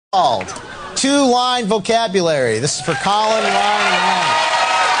called two-line vocabulary. This is for Colin, Ryan, and Wayne.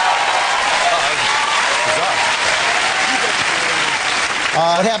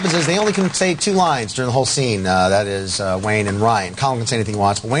 What happens is they only can say two lines during the whole scene. That is Wayne and Ryan. Colin can say anything he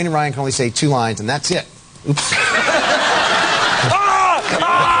wants, but Wayne and Ryan can only say two lines, and that's it. Oops. Okay.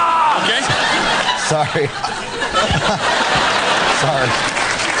 Sorry. Sorry.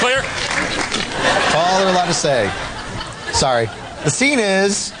 Clear? That's all they're allowed to say. Sorry. The scene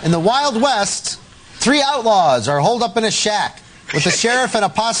is, in the Wild West, three outlaws are holed up in a shack with the sheriff and a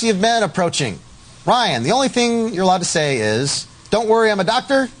posse of men approaching. Ryan, the only thing you're allowed to say is, "Don't worry, I'm a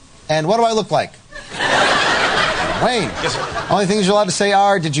doctor, and what do I look like?" Wayne, yes, sir. Only things you're allowed to say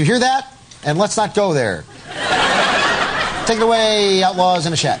are, "Did you hear that?" and "Let's not go there." Take it away, outlaws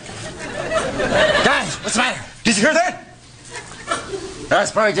in a shack. Guys, what's the matter? Did you hear that? That's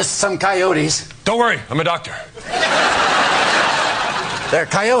probably just some coyotes. Don't worry, I'm a doctor. They're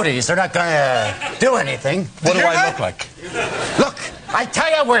coyotes. They're not gonna do anything. What do I look like? Look, I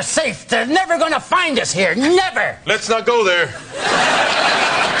tell you, we're safe. They're never gonna find us here. Never. Let's not go there.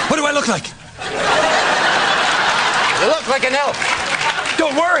 What do I look like? You look like an elk.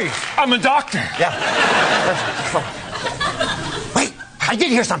 Don't worry, I'm a doctor. Yeah. Wait, I did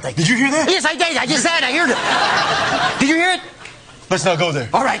hear something. Did you hear that? Yes, I did. I just said I heard it. Did you hear it? Let's not go there.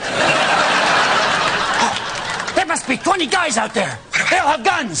 All right. Oh, there must be 20 guys out there. They all have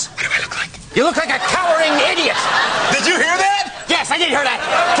guns. What do I look like? You look like a cowering idiot. Did you hear that? Yes, I did hear that.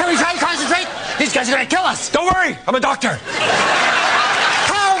 Can we try to concentrate? These guys are going to kill us. Don't worry, I'm a doctor.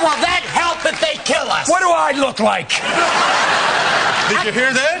 How will that help if they kill us? What do I look like? Did you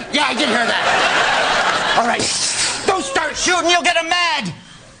hear that? Yeah, I did hear that. All right. Don't start shooting. You'll get them mad.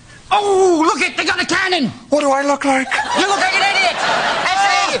 Oh, look it. They got a cannon. What do I look like? You look like an idiot.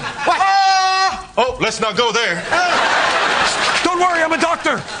 What? Oh, let's not go there. Don't worry, I'm a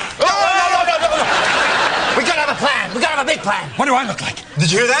doctor. No. We gotta have a plan. We gotta have a big plan. What do I look like? Did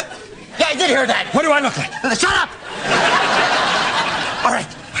you hear that? Yeah, I did hear that. What do I look like? Shut up. All right.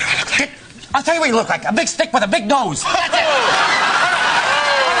 What do I look like? I'll tell you what you look like. A big stick with a big nose. That's it.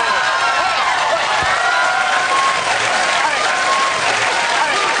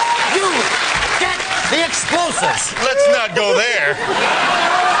 The explosives. Let's not go there.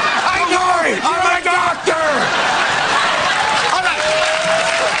 I'm sorry. I'm a doctor. All right.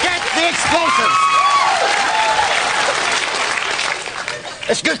 Get the explosives.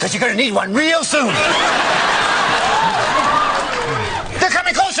 It's good because you're going to need one real soon. They're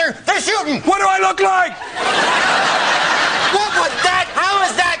coming closer. They're shooting. What do I look like? How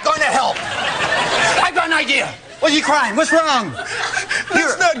is that going to help? I've got an idea. What are you crying? What's wrong?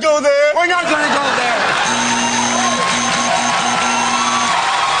 Let's not go there. We're not going to go there.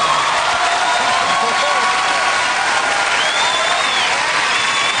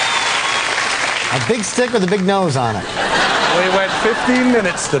 A big stick with a big nose on it. We went 15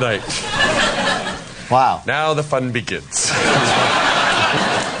 minutes tonight. Wow. Now the fun begins.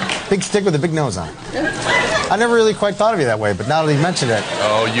 Big stick with a big nose on it. I never really quite thought of you that way, but now that you mentioned it.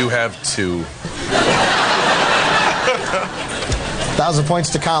 Oh, you have two. 1,000 points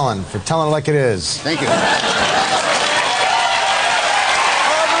to Colin for telling it like it is. Thank you.